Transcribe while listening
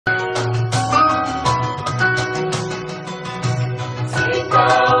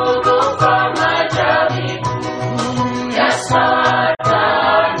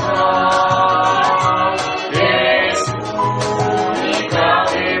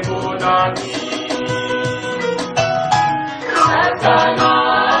nami. Satana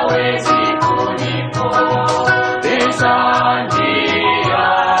hawezi kunipoteza njia.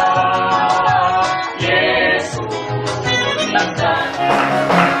 Yesu ni ndani.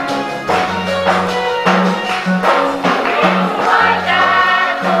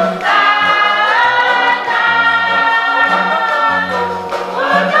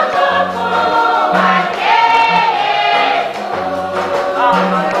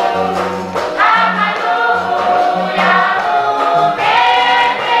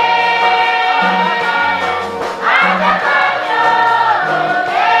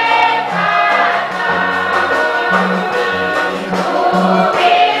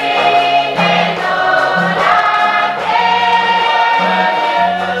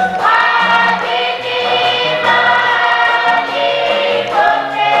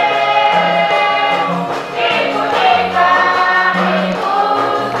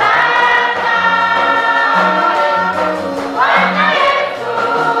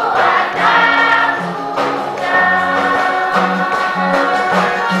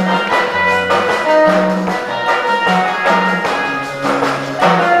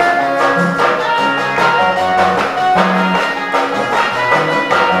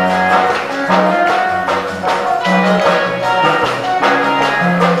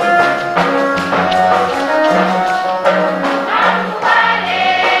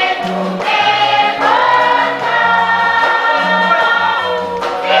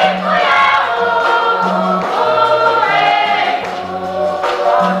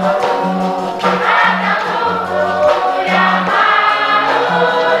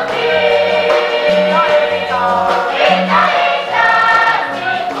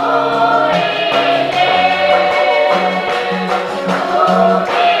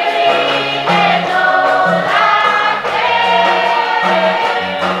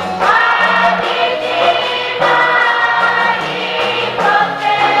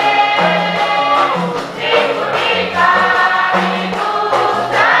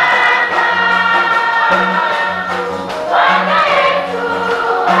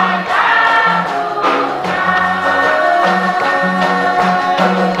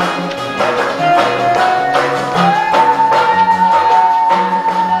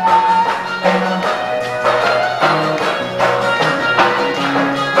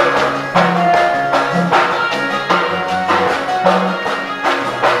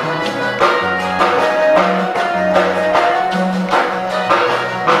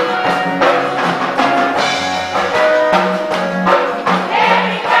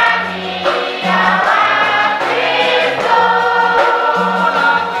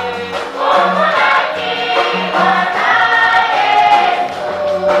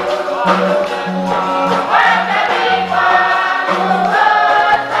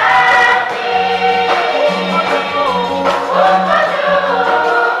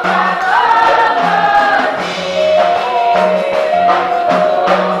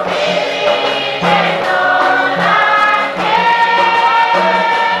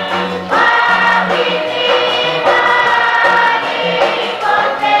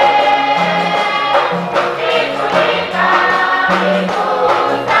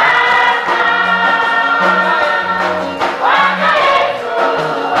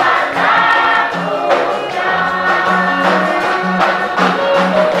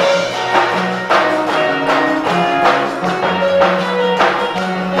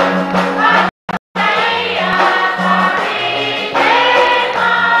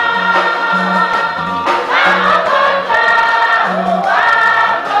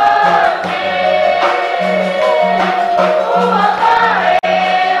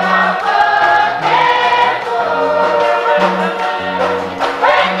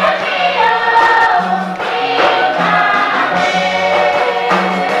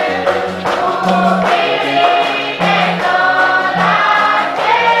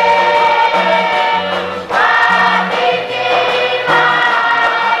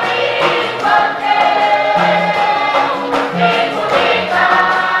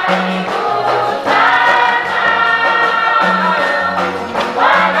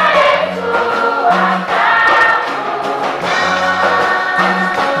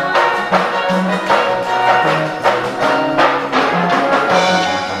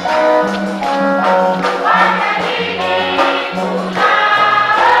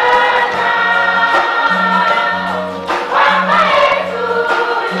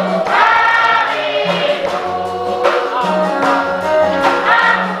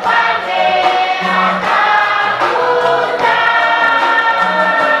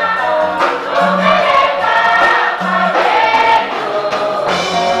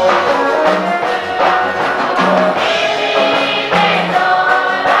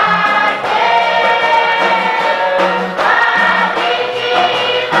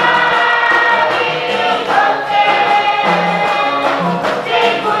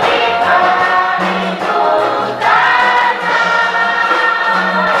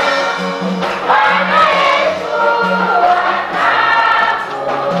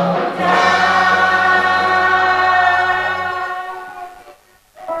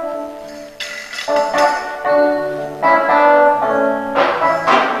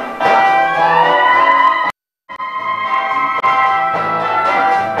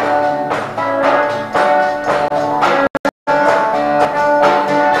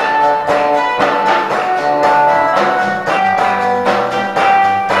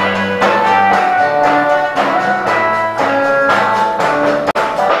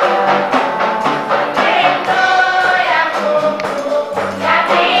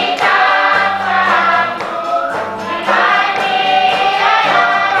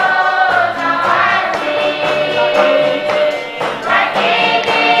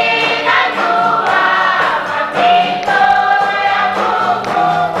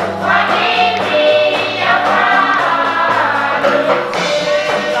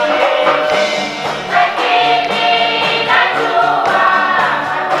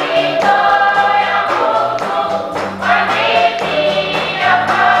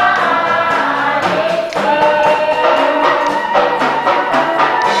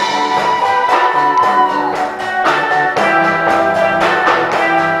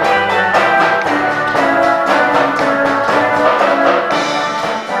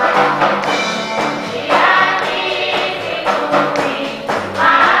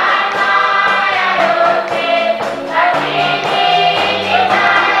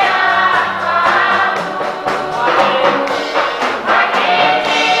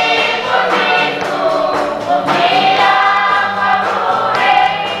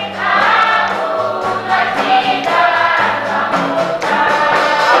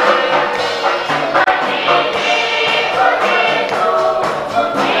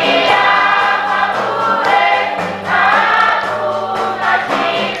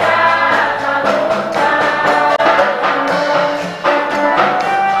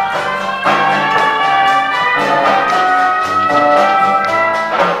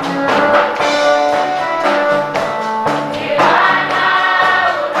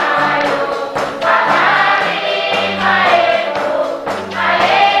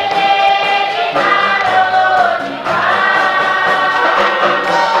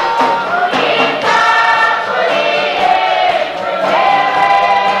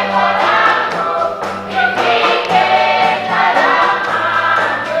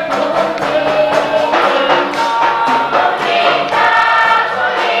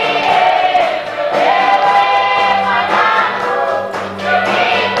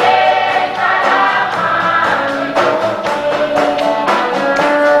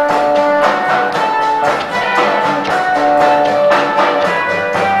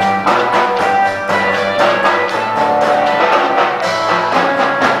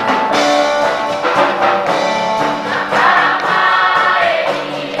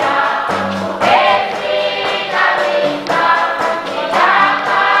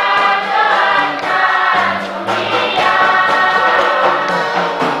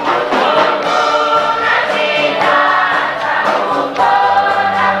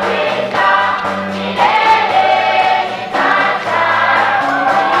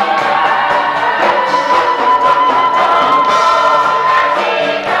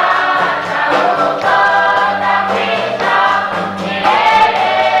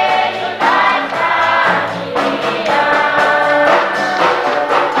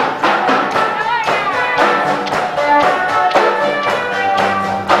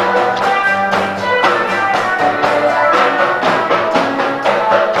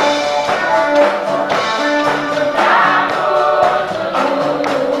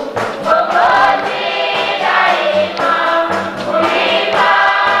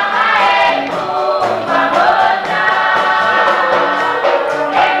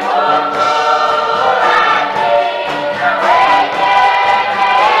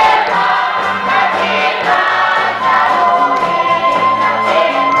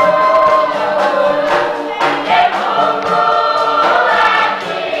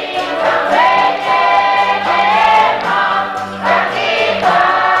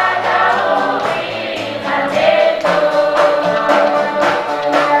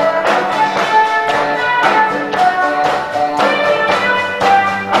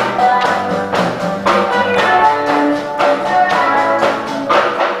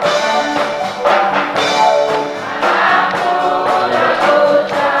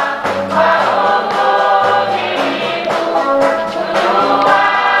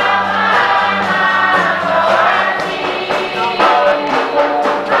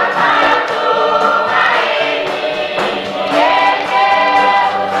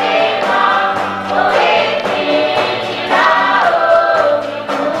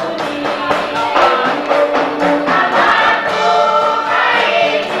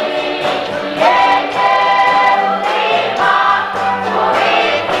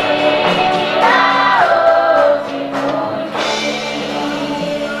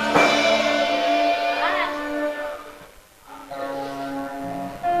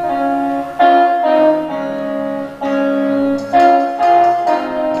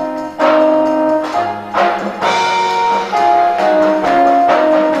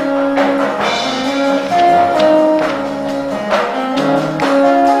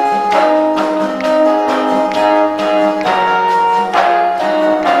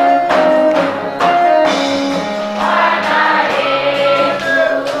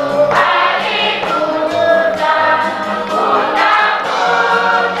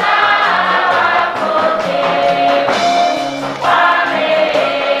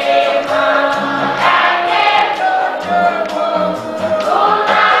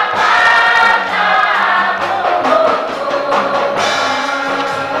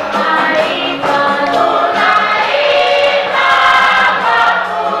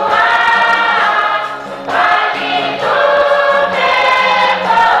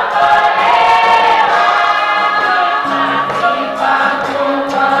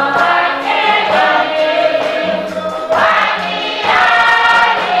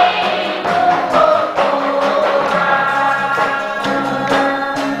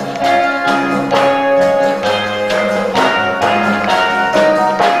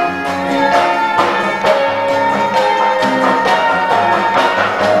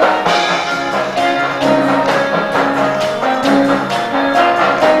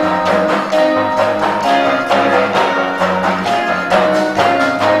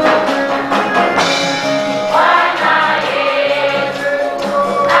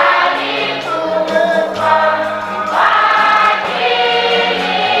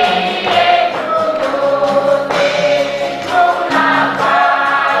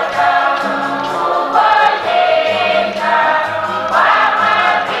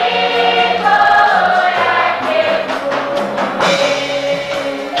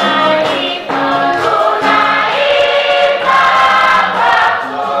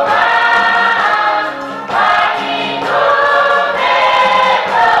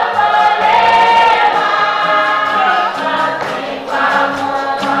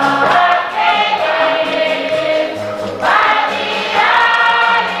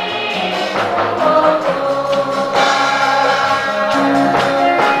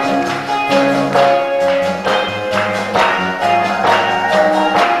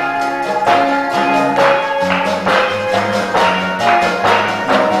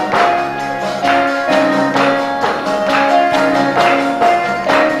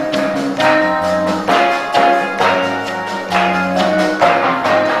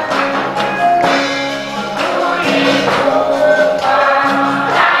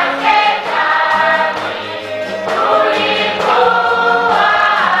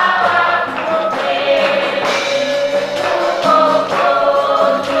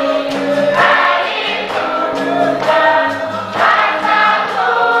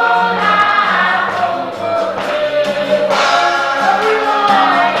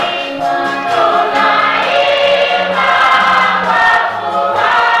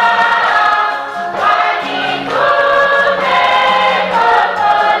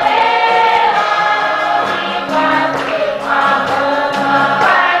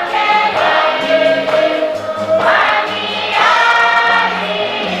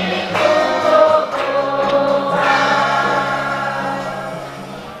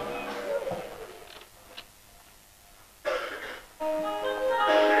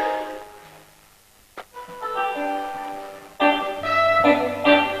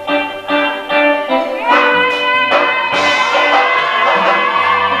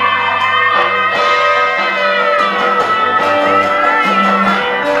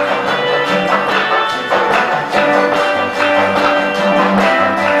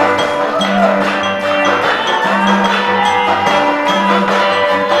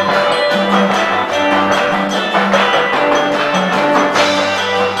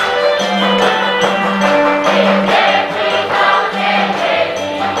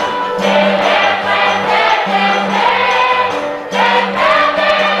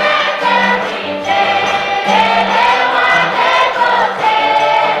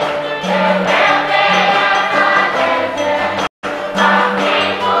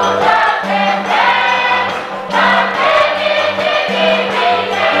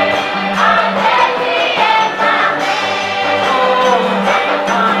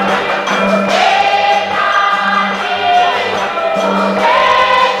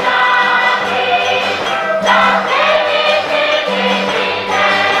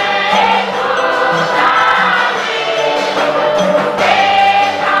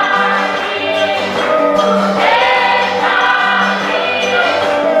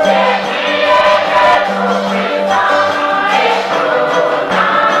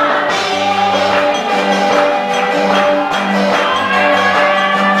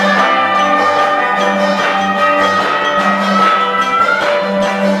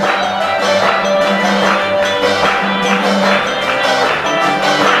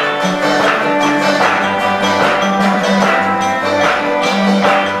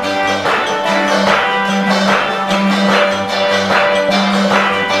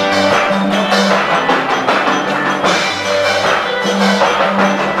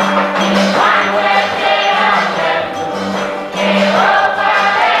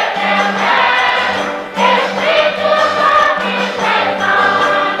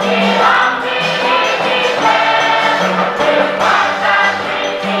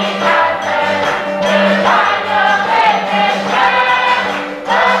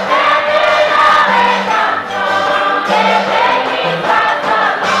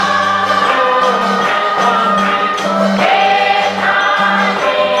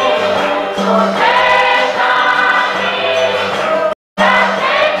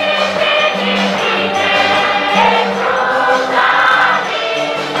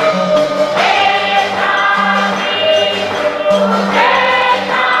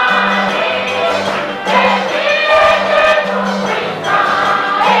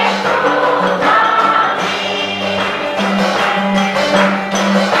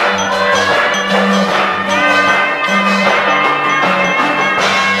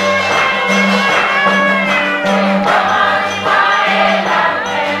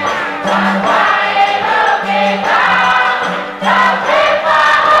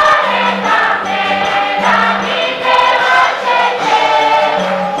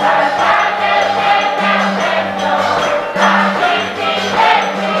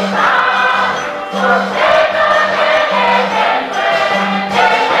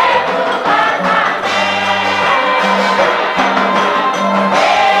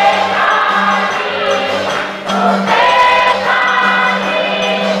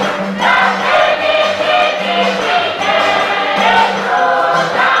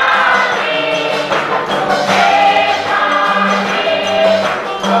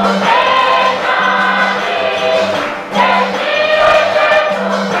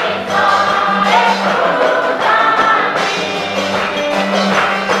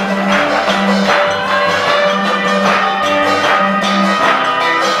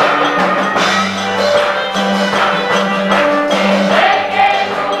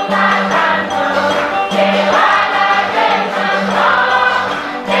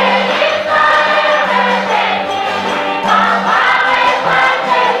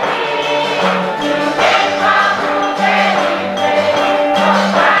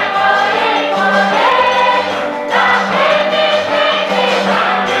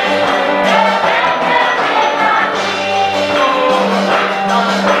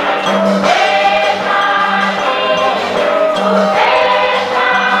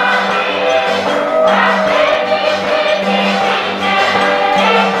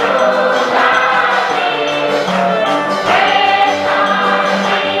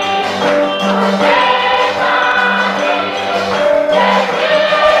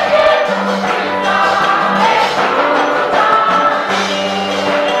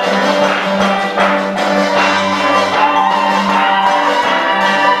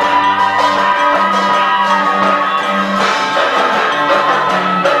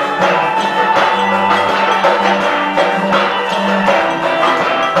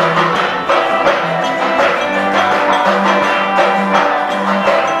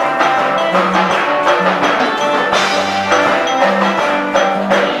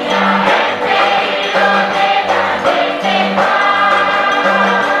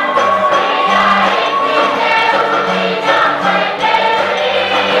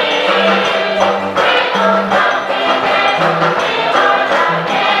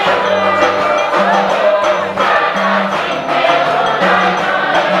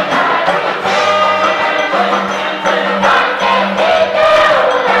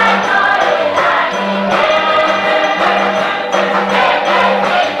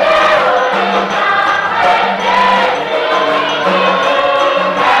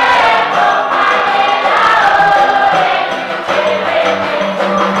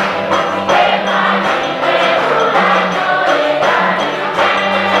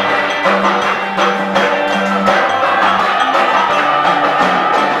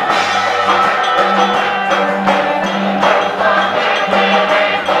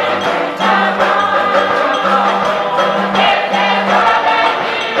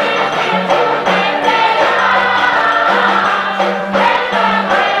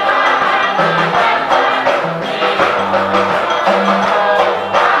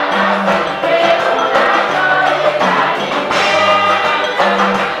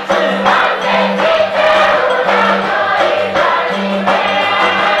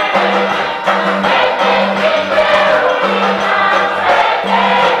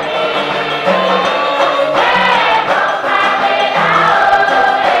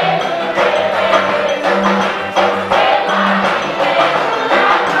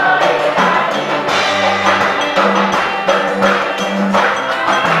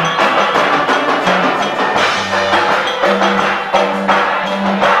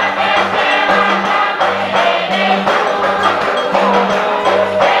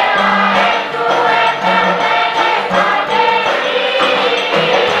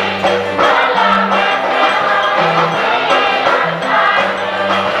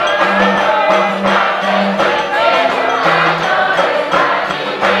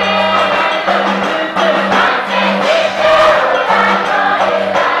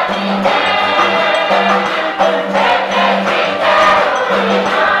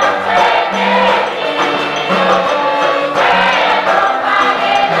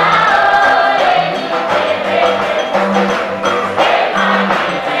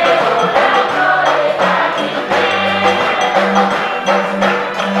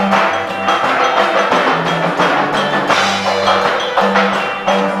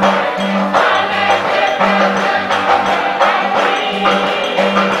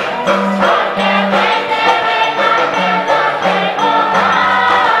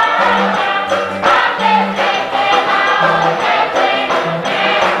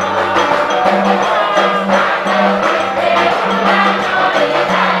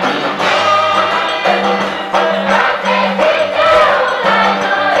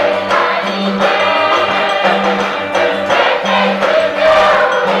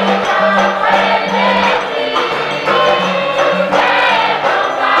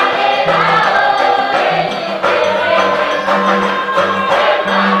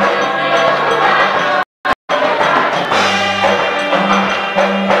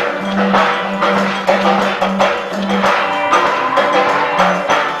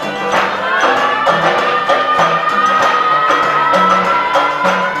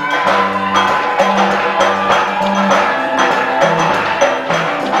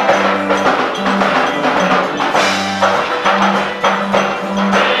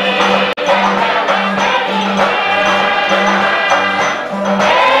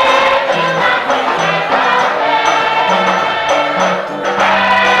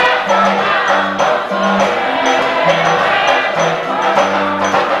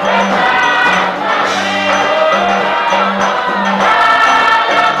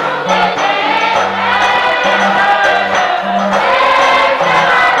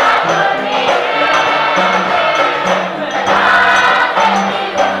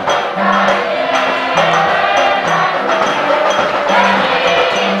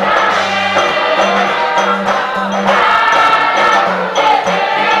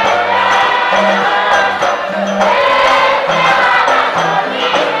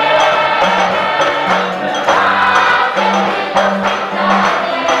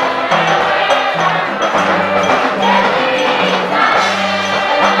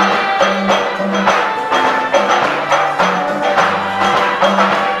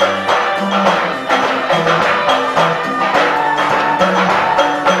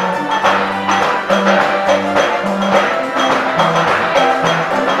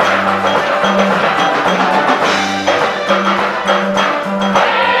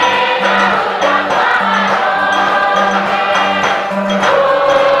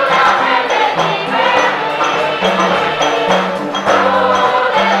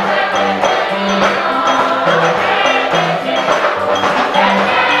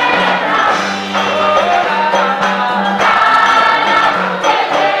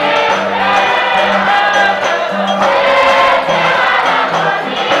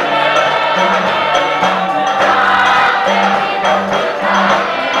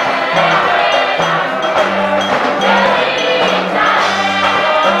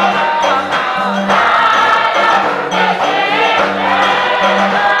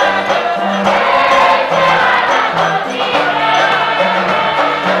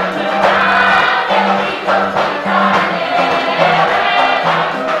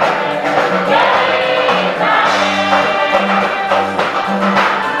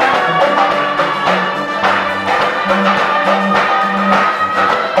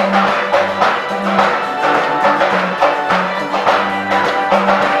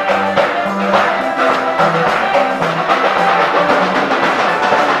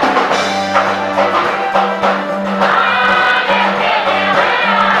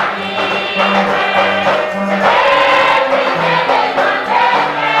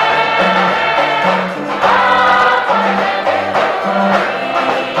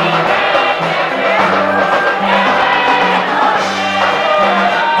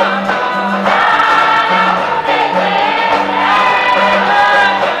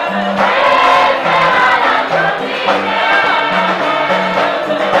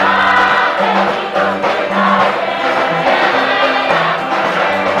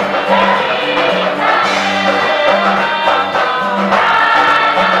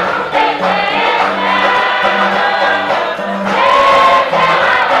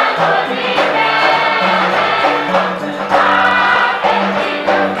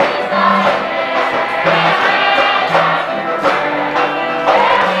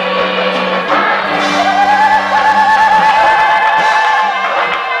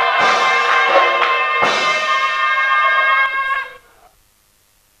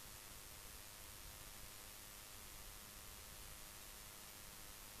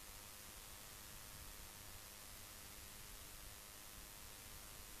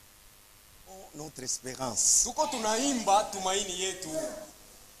 notre espérance. Tuko tunaimba tumaini yetu.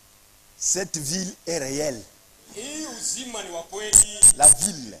 Cette ville est réelle. Hii uzima ni wa kweli. La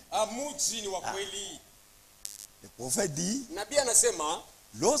ville. Mji ni wa kweli. Le prophète dit, Nabii anasema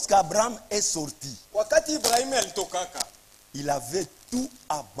lorsqu'Abraham est sorti, wakati Ibrahimu alitokaka, il avait tout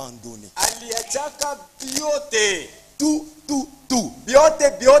abandonné. aliachaka biote. Tout.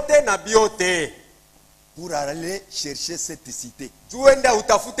 Biote na biote. Pour aller chercher cette cité. Tuenda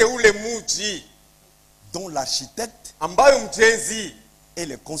utafute ule mji. Dont l'architecte ambayo mjenzi et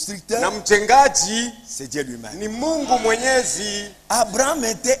le constructeur, na mjengaji c'est Dieu lui-même. ni Mungu Mwenyezi. Abraham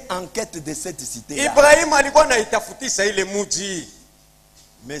était en quête de cette cité. Ibrahimu alikuwa anaitafutisha ile mji.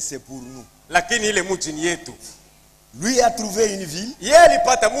 Mais c'est pour nous. Lakini ile mji ni yetu. Lui a trouvé une ville. Yeye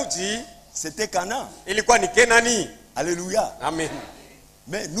alipata mji. C'était Canaan. Ilikuwa ni Kenani. Alléluia. Amen.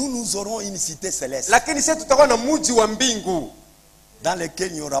 Mais nous aurons une cité céleste. Lakini sisi tutakuwa na mji wa mbingu. Dans lequel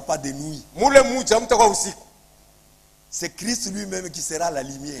il n'y aura pas de nuit. Mule mji hamtakuwa usiku. C'est Christ lui-même qui sera la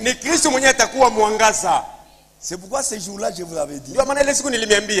lumière. Ni Kristo mwenyewe atakuwa mwangaza. C'est pourquoi ce jour-là je vous avais dit. Ndio maana ile siku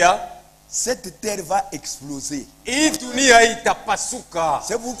nilimiambia cette terre va exploser. Hii dunia itapasuka.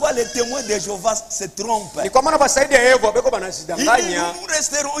 C'est pourquoi les témoins de Jéhovah se trompent. Ni kwa maana basaidi ya Yehova beko banashidanganya. Nous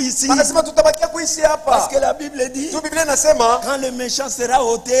resterons ici. Anasema tutabakia kuishi hapa. Parce que la Bible dit, tu Biblia inasema quand le méchant sera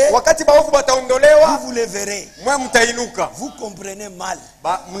ôté, wakati baovu bataondolewa, vous le verrez. Mwe mtainuka. Vous comprenez mal.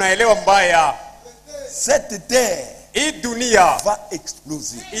 Mnaelewa mbaya. Cette terre hii dunia va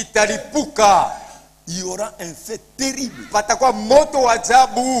exploser. Italipuka. Il y aura un fait terrible. Patakuwa moto wa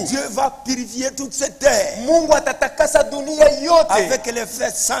ajabu. Dieu va purifier toute cette terre. Mungu atatakasa dunia yote avec les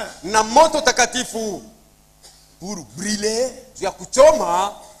feux saints na moto takatifu pour brûler ya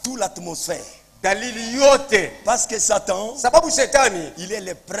kuchoma toute l'atmosphère. Dalili yote. Parce que Satan, sababu shetani, il est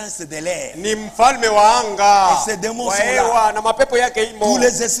le prince de l'air. Ni mfalme wa anga. Et ces démons sont là. Na mapepo yake imo. Tous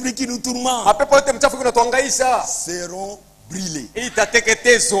les esprits qui nous tourmentent, mapepo yote mchafu kunatuhangaisha, seront brûlés.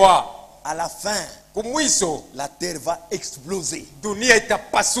 Itateketezwa. À la fin, kumwiso, la terre va exploser. Dunia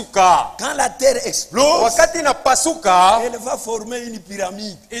itapasuka. Quand la terre explose, wakati inapasuka, elle va former une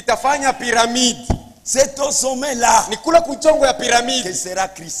pyramide. Itafanya pyramide. C'est au sommet là, ni kula kuchongo ya pyramide, que sera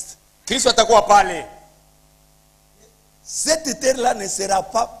Christ. Kristo atakuwa pale. Cette terre-là ne sera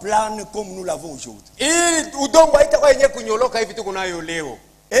pas plane comme nous l'avons aujourd'hui. Udongo haitakuwa yenye kunyoloka hivi tu kunayo leo.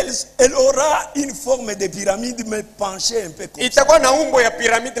 Elle aura une forme de pyramide mais penchée un peu comme itakuwa na umbo ya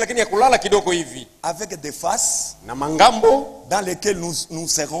pyramide lakini ya kulala kidogo hivi. Avec des faces na mangambo dans lesquelles nous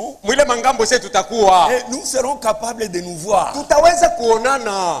serons. Mwile mangambo sisi tutakuwa. Et nous serons capables de nous voir. Tutaweza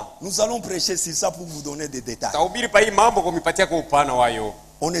kuonana. Nous allons prêcher sur ça pour vous donner des détails. Tahubiri pa hii mambo kumipatia kwa upana wayo.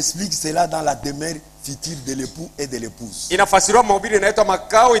 On explique cela dans la demeure future de l'époux et de l'épouse. Inafasiriwa mahubiri inaitwa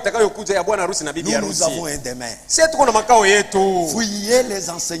makao itakayokuja ya bwana harusi na bibi harusi. Nous avons un demain. Sisi tuko na makao yetu. Fouillez les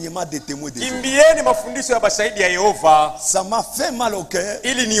enseignements des témoins de Jéhovah. Kimbieni mafundisho ya mashahidi ya Yehova. Ça m'a fait mal au cœur.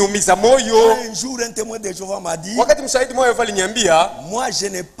 Ili niumiza moyo. Un jour un témoin de Jéhovah m'a dit, wakati mshahidi moyo aliniambia, moi je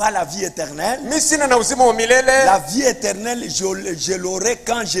n'ai pas la vie éternelle. Mimi sina na uzima wa milele. La vie éternelle je l'aurai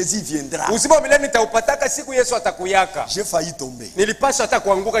quand Jésus viendra. Uzima wa milele nitaupataka siku Yesu atakuyaka. J'ai failli tomber. Nilipaswa hata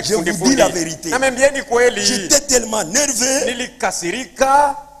kuanguka kifundi fundi. Je vous dis la vérité. Na membieni kweli. J'étais tellement nerveux.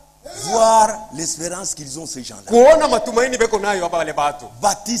 Nilikasirika. Voir l'espérance qu'ils ont ces gens-là. Kuona matumaini beko nayo hapa wale watu.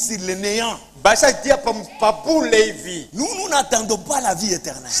 Bâti sur le néant. Basha dia pabule hivi. Nous n'attendons pas la vie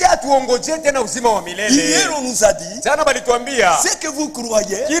éternelle. Si atuongoje tena uzima wa milele. Hier on nous a dit, jana balituambia, ce que vous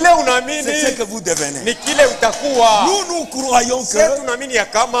croyez, kile unaamini, c'est ce que vous devenez. Ni kile utakuwa. Nous croyons que tunaamini ya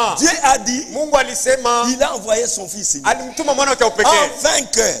kama Dieu a dit, Mungu alisema, il a envoyé son fils. Alimtuma mwana wake pekee. Afin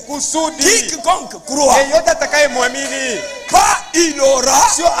que kusudi quiconque croit, yeyote atakayemwamini, pas il aura,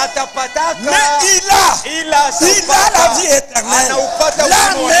 sio atapataka, mais il a la vie éternelle.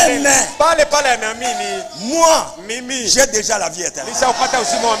 L'amen. Pale anaamini. Moi, mimi j'ai déjà la vie éternelle. Nishapata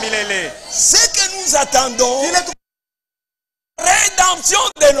uzima wa milele. Ce que nous attendons, rédemption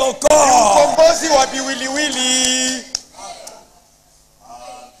de nos corps. Ukombozi wa biwiliwili.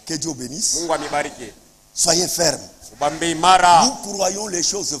 Que Dieu bénisse. Mungu amibariki. Soyez fermes. Nous croyons les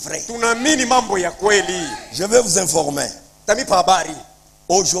choses vraies. Tunaamini mambo ya kweli. Je vais vous informer. Tamipa habari.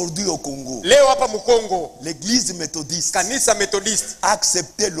 Aujourd'hui au Congo, leo hapa Mukongo, l'église méthodiste, kanisa methodiste, a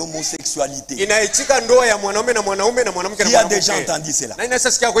accepté l'homosexualité. Inaitika ndoa ya mwanaume na mwanaume na mwanamke na mwanamke. Qui a déjà entendu cela? Na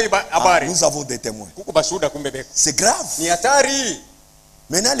inasikia kwa habari. Nous avons des témoins. Kuko bashuhuda kumbe beko. C'est grave. Ni hatari.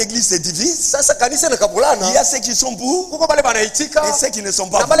 Maintenant l'église se divise. Sasa kanisa nakabulana. Il y a ceux qui sont pour, kuko bale banaitika, et ceux qui ne sont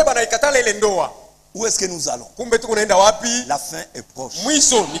pas pour. Na bale banaikatala ile ndoa. Où est-ce que nous allons? Kumbe tuko naenda wapi? La fin est proche.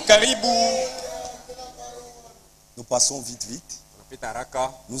 Mwisho ni karibu. Nous passons vite.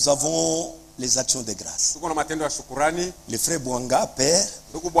 Nous avons les actions de grâce. tuko na matendo ya shukurani. Le frère Bwanga, père,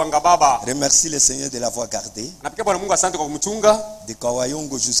 Ndugu Bwanga baba, remercie le Seigneur de l'avoir gardé napikia Bwana Mungu asante kwa kumchunga de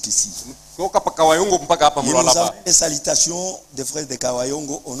Kawayongo jusqu'ici. kutoka pa Kawayongo mpaka hapa Il nous Lualaba. envoie les salutations des frères de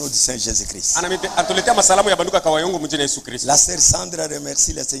Kawayongo au nom du Saint Jésus-Christ. Anatuletea masalamu ya banduka Kawayongo mjini Yesu Kristo. La sœur Sandra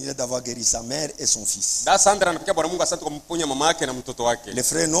remercie le Seigneur d'avoir guéri sa mère et son fils. Da Sandra anapikia Bwana Mungu asante kwa kumponya mama yake na mtoto wake. Les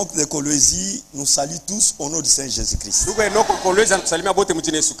frères Enoch de Kolwezi nous saluent tous au nom du Saint Jésus-Christ. Ndugu Enoko Kolwezi anatusalimia bote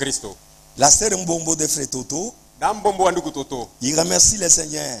mjini Yesu Kristo. La sœur Mbombo de frère Toto, Da Mbombo wa ndugu Toto il remercie le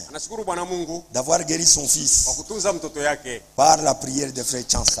Seigneur anashukuru Bwana Mungu d'avoir guéri son kwa fils kutunza mtoto yake par la prière de frère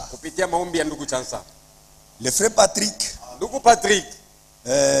Chansa. kupitia maombi ya ndugu Chansa. Le frère Patrick Ndugu Patrick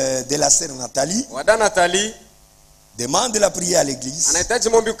de la sœur Nathalie wada Nathalie demande la prière à l'église anahitaji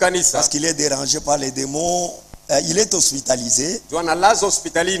maombi kanisa parce qu'il est dérangé par les démons. Il est hospitalisé, ndio analazwa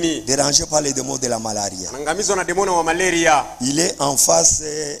hospitalini, dérangé par les démons de la malaria. anangamizwa na demoni wa malaria. Il est en face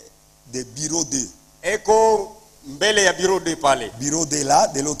de bureau 2. Eko mbele ya bureau de pale. Bureau 2 là,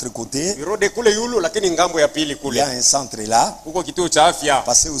 de l'autre côté. Bureau de kule yulu lakini ngambo ya pili Il y kule. a un centre là. Huko kituo cha afya.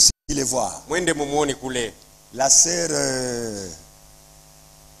 Passez aussi les voir. Mwende mumuone kule. La sœur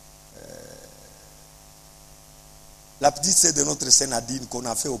la petite sœur de notre sœur Nadine qu'on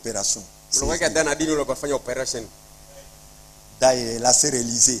a fait opération. Mlongaka dana dini ule bafanya operation. La sœur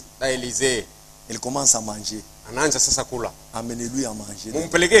Élisée. Da Élie. Elle commence à manger. Anaanza sasa kula. Amenez-lui à manger.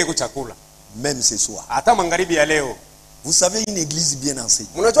 Mumpelekee ku chakula. Même ce soir. Hata magharibi ya leo. Vous savez, une église bien enseignée.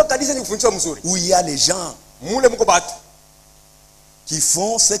 Mnajua kanisa ni kufundisha mzuri. Où il y a les gens Mule mko batu qui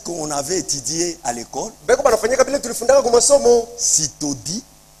font ce qu'on avait étudié à l'école. beko banafanyika vile tulifundaka kwa masomo. Sitôt dit,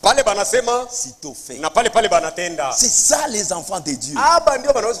 Pale banasema sitôt fait. na pale banatenda. C'est ça les enfants de Dieu. Aba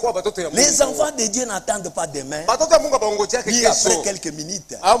ndio banaweza kuwa batoto ya Mungu. Les enfants de Dieu n'attendent pas demain, Batoto ya Mungu baongojea ni après kesho. quelques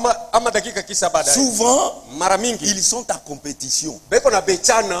minutes. Ama dakika kisha baadaye. Souvent, Mara mingi ils sont en compétition. beko na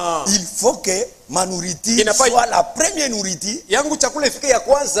bechana. Il faut que ma nourriture Il n'a pas- soit la première nourriture Yangu chakula ifike ya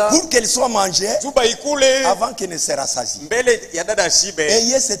kwanza. pour qu'elle soit mangée Juba ikule avant qu'elle ne se rassasie. mbele ya dada shibe.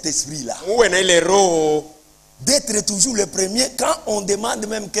 Ayez cet esprit-là. Muwe na ile roho D'être toujours le premier quand on demande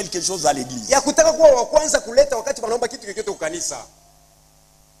même quelque chose à l'église. ya kutaka kuwa wa kwanza kuleta wakati wanaomba kitu chochote kukanisa.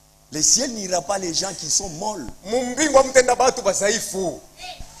 Le ciel n'ira pas les gens qui sont molles. Mumbingwa mtenda batu basaifu.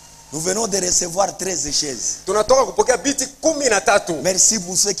 Nous venons de recevoir 13 chaises. Tunatoka kupokea biti 13. Merci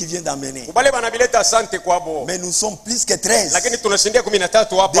pour ceux qui viennent d'amener. Kubale banabileta asante kwabo. Mais nous sommes plus que 13. Lakini tunashindia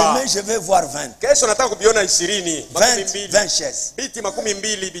 13 hapa. Demain, je vais voir 20. Kesho nataka kubiona 20, 20 chaises. Biti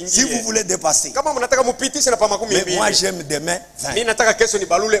 20 Si vous bingie. voulez dépasser. Kama mnataka mupitishe na pa Mais moi, 20. j'aime demain Mimi 20. nataka kesho ni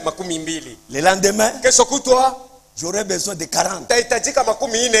balule 20. Le lendemain, Kesho kutwa j'aurai besoin de 40. tahitajika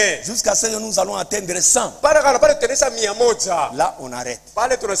 40. Jusqu'à ce que nous allons atteindre 100. Para kana pale tutenesa 100. Là, on arrête.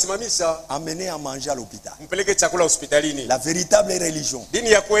 Pale tunasimamisha Amener à manger à l'hôpital. mpeleke chakula hospitalini. La véritable religion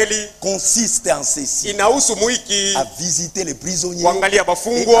Dini ya kweli consiste en ceci. inahusu mwiki À visiter les prisonniers kuangalia et à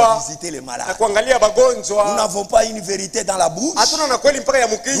bafungwa visiter les na malades. kuangalia Nous bagonjwa. n'avons pas une vérité dans la bouche. Hatuna na kweli mpaka ya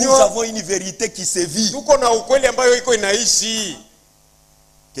Nous mkinywa. avons une vérité qui se vit. Tuko na ukweli ambayo iko inaishi.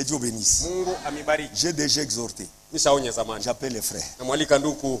 Que Dieu bénisse. Mungu amibariki. J'ai déjà exhorté. Nishaonya zamani. J'appelle les frères. Namwalika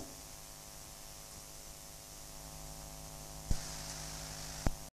ndugu